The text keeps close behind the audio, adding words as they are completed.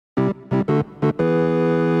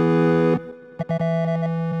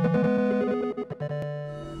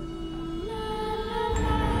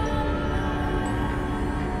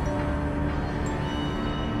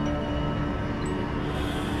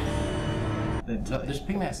There's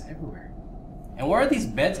pig masks everywhere. And why are these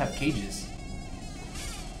beds have cages?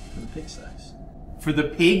 For the pig sex. For the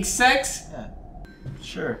pig sex? Yeah.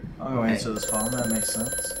 Sure. I'll go answer this phone. That makes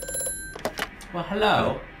sense. Well,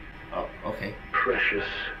 hello. Oh, okay. Precious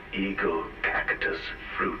eagle cactus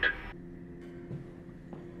fruit.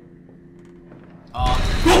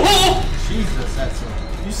 Jesus, that's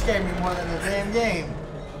you scared me more than the damn game.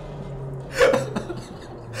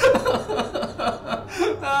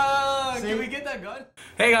 Can we get that gun?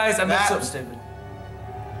 Hey guys, I'm That's so Edzel. stupid.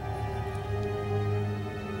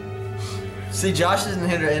 See, Josh isn't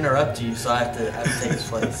here to interrupt you, so I have to take his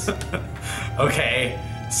place. Okay,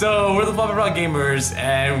 so we're the FloppyFrogGamers,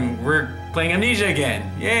 and we're playing Amnesia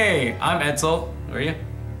again. Yay! I'm Edzel. Who are you?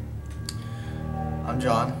 I'm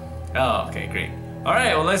John. Oh, okay, great. All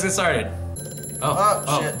right, well, let's get started.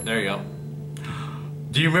 Oh, shit. There you go.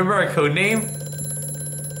 Do you remember our code name?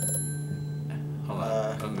 Hold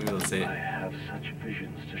on. Maybe let's say I it. have such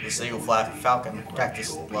visions to The Eagle Falcon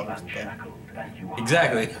Cactus Lover thing.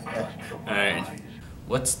 Exactly. All right.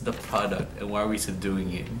 What's the product, and why are we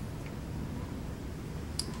subduing it?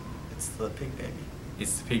 It's the pig baby.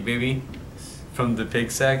 It's the pig baby from the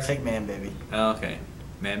pig sex. Pig man baby. Oh, okay.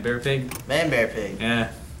 Man bear pig. Man bear pig.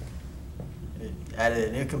 Yeah. It added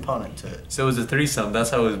a new component to it. So it was a threesome. That's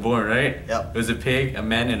how it was born, right? Yep. It was a pig, a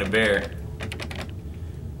man, and a bear.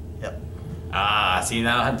 Yep. Ah, so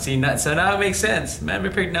now it makes sense. Man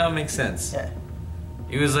bear pig now makes sense. Yeah.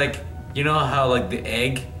 It was like, you know how like the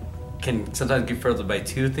egg can sometimes get fertilized by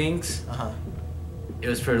two things? Uh-huh. It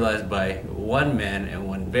was fertilized by one man and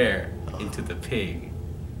one bear into the pig.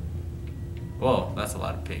 Whoa, that's a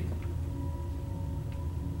lot of pig.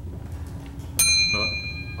 Oh.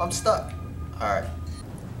 I'm stuck. Alright.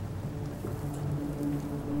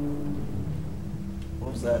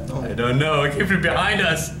 What was that? I don't know. It came from behind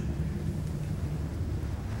us.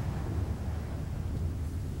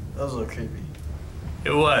 That was a little creepy.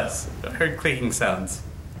 It was. I heard clicking sounds.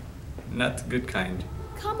 Not the good kind.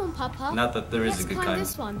 Come on, Papa. Not that there is Let's a good climb kind.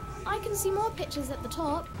 this one. I can see more pictures at the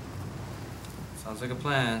top. Sounds like a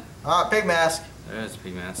plan. Ah, pig mask. There's a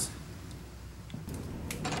pig mask.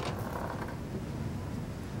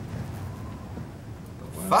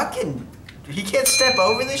 Fucking, he can't step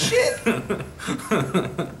over this shit?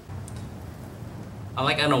 I'm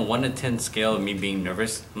like on a 1 to 10 scale of me being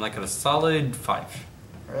nervous. I'm like at a solid 5.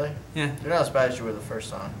 Really? Yeah. You're not as bad as you were the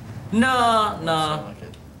first time. No. Sound like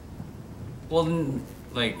it. Well,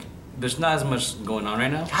 like, there's not as much going on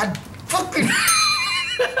right now. God fucking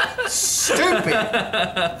stupid.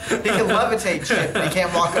 He can levitate shit, but he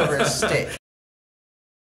can't walk over a stick.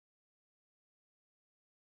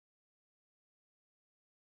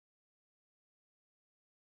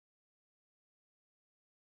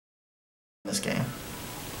 This game,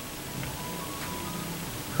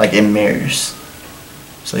 like in mirrors.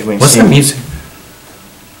 So like when you What's see the music?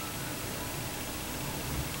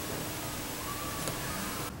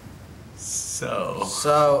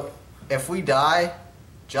 So if we die,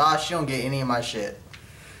 Josh, you don't get any of my shit.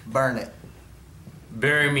 Burn it.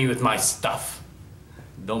 Bury me with my stuff.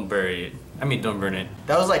 Don't bury it. I mean, don't burn it.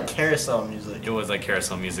 That was like carousel music. It was like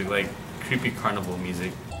carousel music, like creepy carnival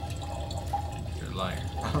music. You're a liar.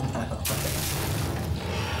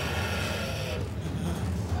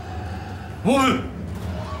 What?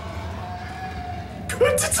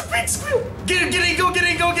 It's a big squeal! Get it,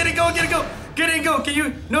 go! Can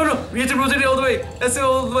you? No, we have to rotate it all the way. That's it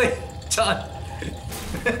all the way. John.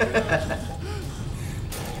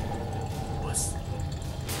 What's...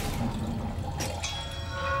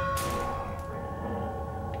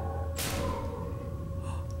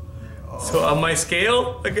 So on my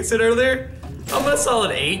scale, like I said earlier, I'm a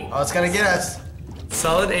solid 8. Oh, it's gonna get us.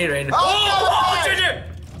 Solid 8 right now. Oh, it's right there!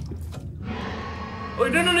 Oh,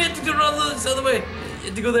 no, you have to go around this other way. You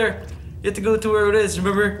have to go there. You have to go to where it is,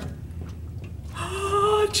 remember?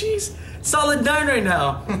 Oh, jeez. Solid 9 right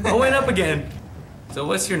now. I went up again. So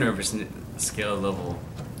what's your nervousness scale level?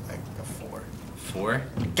 Like a 4. 4?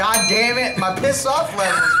 God damn it, my piss off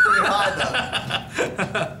level is pretty high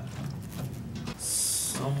though.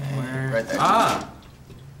 Somewhere. Right there. Ah!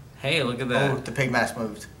 Hey, look at that. Oh, the pig mask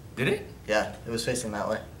moved. Did it? Yeah, it was facing that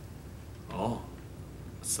way. Oh.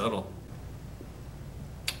 Subtle.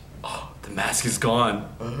 Oh, the mask is gone.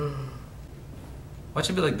 Why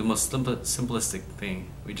should be like the most simplistic thing?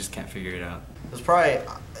 We just can't figure it out. There's probably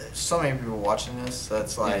so many people watching this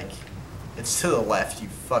that's like, it's to the left, you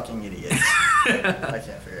fucking idiots. I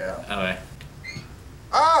can't figure it out. Okay.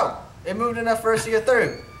 Oh! It moved enough for us to get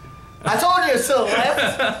through. I told you it's to the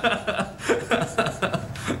left!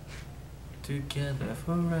 Together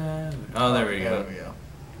forever. Oh, there we go.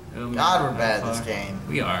 There we go. God, we're bad at this game.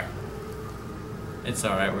 We are. It's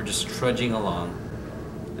alright, we're just trudging along.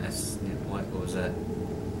 That's what was that?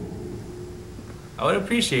 I would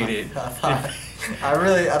appreciate it. I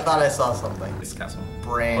thought I saw something. This castle.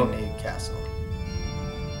 Brand new castle.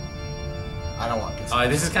 I don't want this. Oh,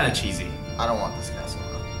 this is kind of cheesy. I don't want this castle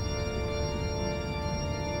though.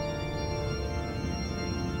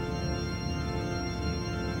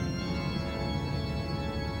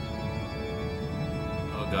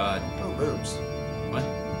 Oh god. Oh, boobs. What?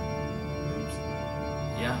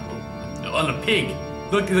 Yeah. Oh, on the pig.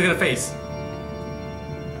 Look at the face.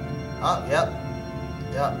 Oh, yep.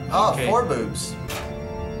 Yep. Oh, Okay. 4 boobs.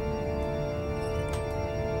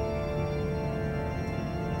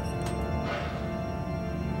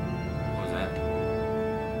 What was that?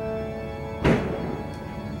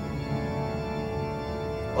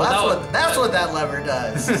 Well, that's what that lever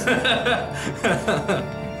does.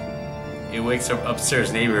 It wakes up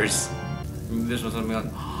upstairs neighbors. This was something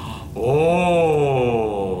on.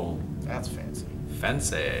 Oh, That's fancy.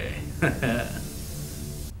 fancy.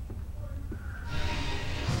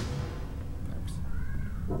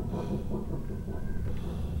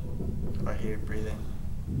 I hear breathing.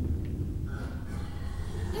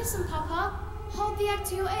 Listen, Papa. Hold the egg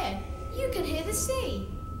to your ear. You can hear the sea.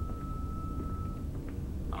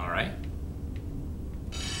 All right.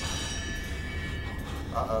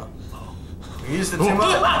 Uh-oh. We used it too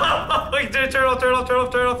much. Wait, turn off.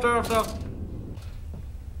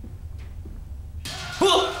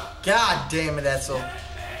 God damn it, Edzel.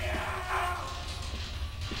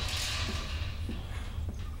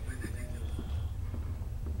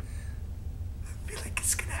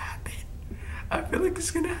 I feel like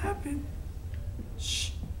it's gonna happen.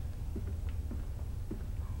 Shh.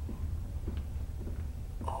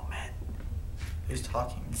 Oh man, Who's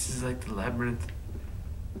talking? this is like the labyrinth.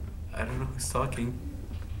 I don't know who's talking.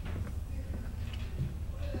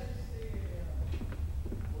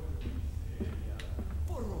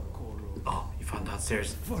 Oh, you found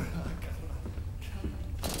downstairs. You found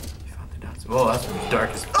it downstairs. Whoa, that's dark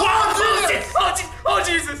as. Oh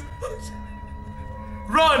Jesus!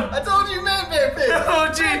 Run! I told you, man, pig.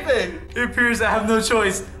 Oh gee! It appears I have no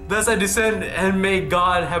choice. Thus I descend, and may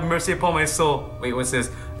God have mercy upon my soul. Wait, what's this?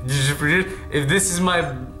 If this is my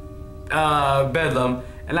bedlam,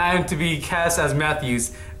 and I am to be cast as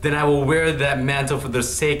Matthews, then I will wear that mantle for the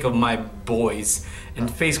sake of my boys,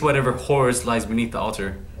 and face whatever horrors lies beneath the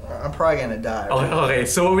altar. I'm probably gonna die. Oh, Right? okay,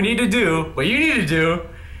 so what you need to do,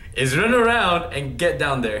 is run around and get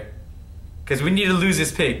down there. Because we need to lose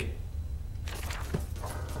this pig.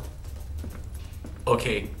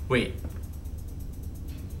 Okay, wait.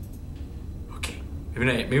 Okay,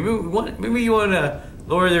 maybe you want to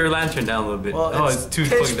lower your lantern down a little bit. Well, it's too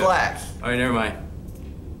pitch plugged up. black. All right, never mind.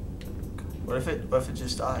 What if it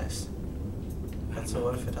just dies? That's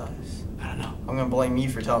what if it dies? I don't know. I'm gonna blame you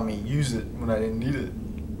for telling me use it when I didn't need it.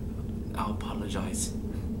 I'll apologize.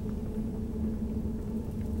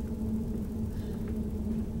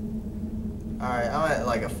 Alright, I'm at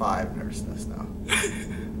like a 5 nervousness now.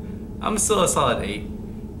 I'm still a solid 8.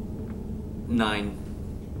 9.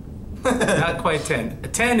 Not quite 10. A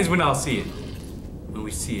 10 is when I'll see it. When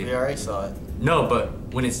we see We it. already saw it. No, but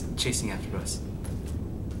when it's chasing after us.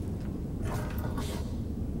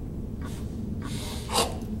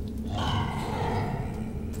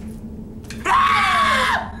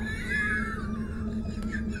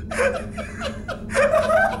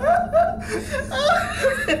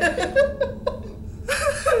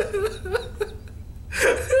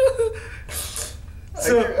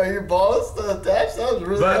 Are your balls still attached? That was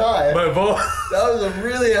really high. My balls. That was a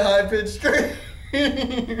really high pitched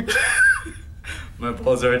scream. My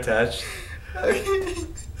balls are attached.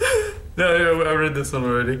 No, I read this one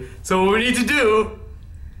already. So what we need to do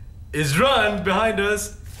is run behind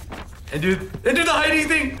us and do the hiding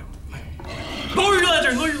thing. Lower your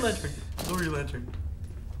lantern. Lower your lantern. Lower your lantern.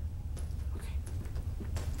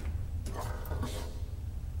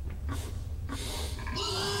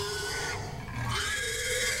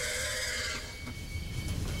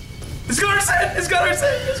 It's got our scent! It's got our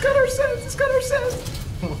scent! It's got our scent! It's got our scent!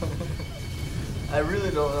 I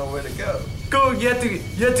really don't know where to go. Go! You have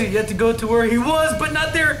to go to where he was, but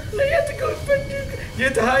not there. You have to go. You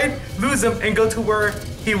have to hide, lose him, and go to where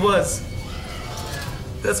he was.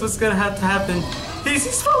 That's what's gonna have to happen.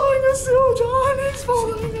 He's following us still, John. He's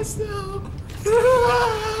following us still.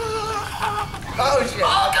 Oh shit!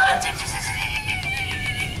 Oh God!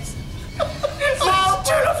 Oh,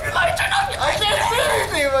 turn off your light! Turn off your I light! can't see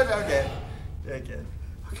anything but okay. Yeah, I can.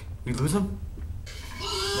 We lose him?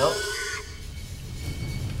 Nope.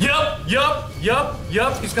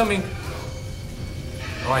 Yup! He's coming.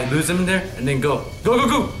 Oh, I lose him in there, and then go. Go, go,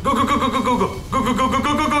 go, go, go, go, go, go, go, go, go, go, go,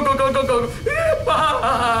 go, go, go, go, go, go, go.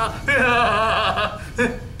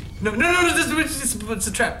 No, no, no, it's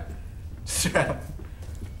a trap. Trap.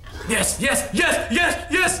 Yes, yes, yes, yes,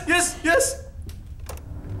 yes, yes, yes.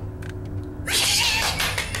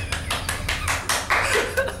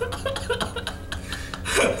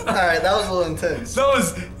 Alright, that was a little intense. That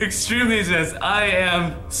was extremely intense. I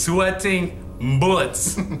am sweating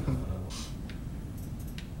bullets. That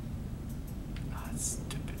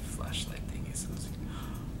stupid flashlight thing is losing.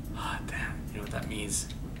 Ah, damn. You know what that means?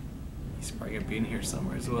 He's probably gonna be in here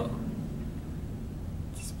somewhere as well.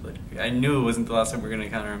 He's bloody. I knew it wasn't the last time we were gonna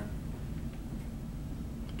encounter him.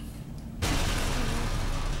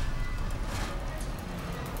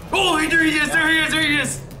 Oh, there he is! There he is! There he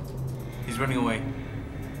is! He's running away.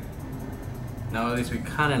 Now at least we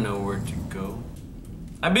kind of know where to go.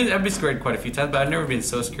 I've been scared quite a few times, but I've never been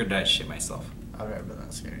so scared that I shit myself. I've never been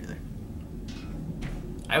that scared either.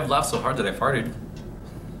 I've laughed so hard that I farted.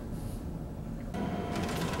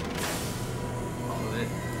 All of it.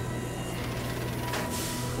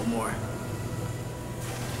 One more.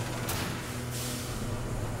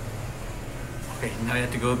 Okay, now I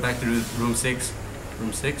have to go back to room 6.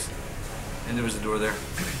 Room 6. And there was a door there.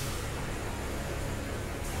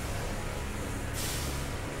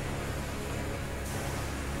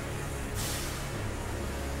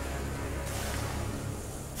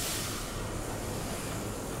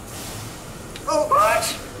 Oh,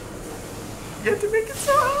 watch! You have to make it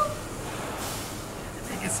so.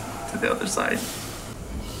 Make it to the other side.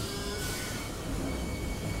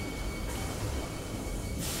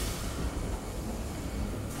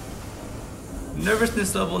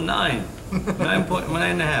 Nervousness level 9.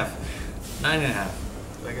 9.5. 9.5.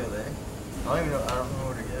 Do I go there? I don't even know. I don't know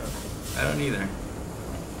where to go. I don't either.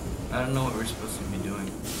 I don't know what we're supposed to be doing.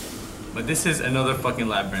 But this is another fucking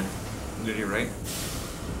labyrinth. Literally, right?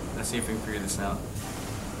 Let's see if we can figure this out.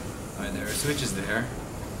 Alright, there are switches there.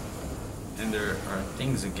 And there are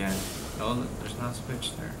things again. No, there's not a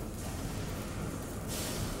switch there.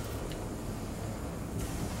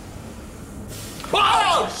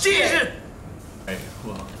 Oh, shit! Alright,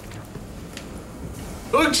 well.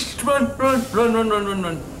 Oh,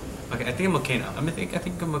 run. Okay, I think I'm okay now. I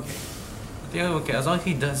think I'm okay. I think I'm okay. As long as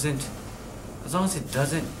it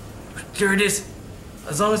doesn't. There it is.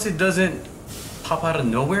 As long as it doesn't pop out of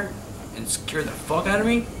nowhere and scare the fuck out of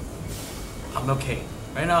me, I'm okay.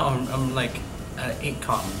 Right now, I'm like at 8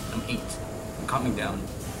 calm. I'm 8. I'm calming down.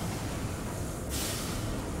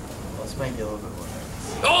 Let's make it a little bit more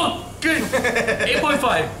nervous. Oh, good.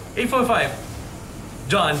 8.5. 8.5.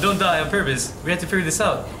 John, don't die on purpose. We have to figure this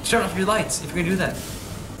out. Shut off your lights if you're gonna do that.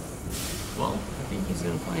 Well, I think he's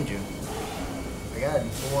gonna find you. I gotta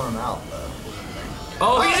lure him out though.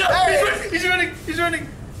 Oh, there he's running! He's running!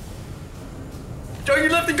 John, you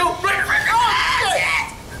left and go! Right! Oh,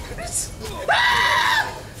 shit!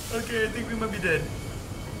 Okay, I think we might be dead.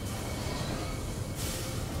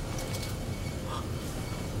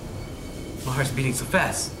 My heart's beating so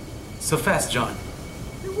fast. So fast, John.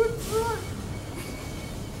 You wouldn't run.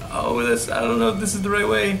 Oh, I don't know if this is the right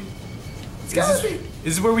way. It's gotta be.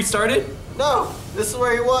 Is this where we started? No, this is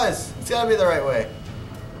where he was. It's gotta be the right way.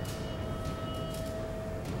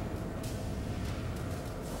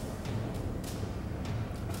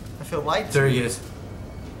 I feel lied to. There he is.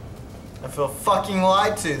 I feel fucking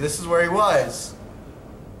lied to. This is where he was.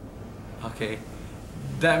 Okay.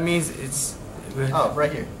 That means it's... Oh,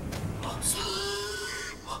 right here.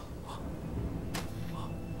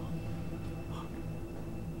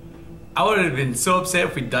 I would have been so upset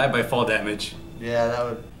if we died by fall damage. Yeah, that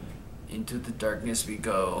would... Into the darkness we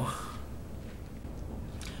go.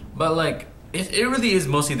 But like, it really is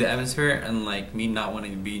mostly the atmosphere and like me not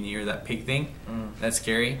wanting to be near that pig thing. That's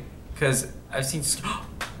scary. Because I've seen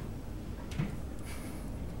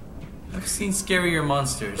scarier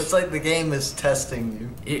monsters. It's like the game is testing you.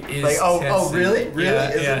 It is like, oh, testing. really? Really? Yeah,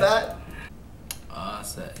 Is it that?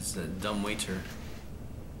 It's a dumb waiter.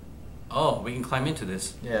 Oh, we can climb into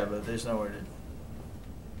this. Yeah, but there's nowhere to...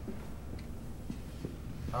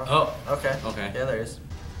 Oh. Okay. Okay. Yeah, there is.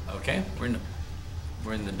 Okay, we're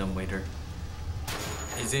in the dumb waiter.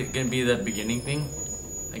 Is it gonna be that beginning thing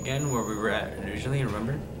again where we were at originally?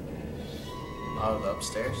 Remember? Oh, the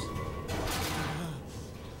upstairs.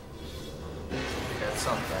 Yeah, it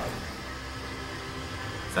sounds bad.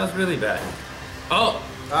 Sounds really bad. Oh,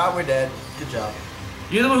 Ah, we're dead. Good job.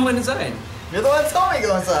 you're the one who went inside. You're the one that told me to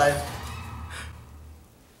go inside.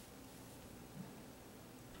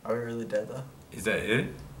 Are we really dead though? Is that it?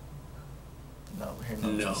 No, we're here.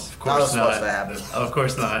 No, of That course was supposed not. to happen. Of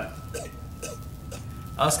course not.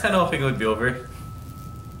 I was kind of hoping it would be over.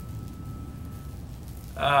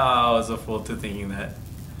 I was a fool to thinking that.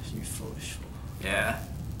 You foolish fool. Yeah.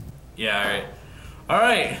 Yeah,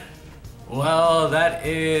 alright. Well, that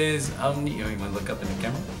is you want to look up in the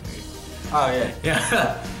camera? Oh yeah.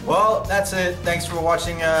 Yeah. Well, that's it. Thanks for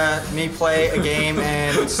watching me play a game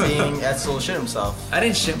and seeing Edzel shit himself. I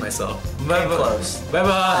didn't shit myself. Came close. Bye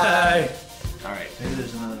bye. Alright. Maybe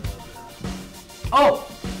there's another. Oh!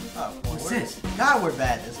 Oh, What's this? God, we're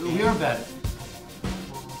bad at this game. We are bad.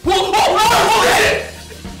 Whoa, whoa, whoa, whoa,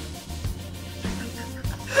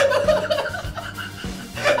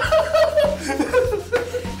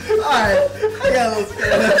 Alright, I got a little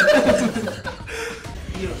scared.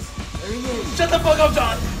 Shut the fuck up,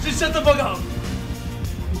 John! Just shut the fuck up!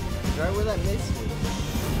 Right where that makes you.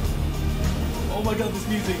 Oh my god, this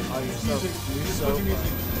music. Oh, you're This so, music. you're This so fucking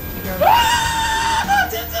music. fun. Ah!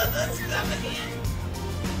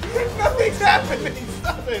 Nothing's happening!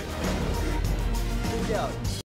 Stop it! Freak out.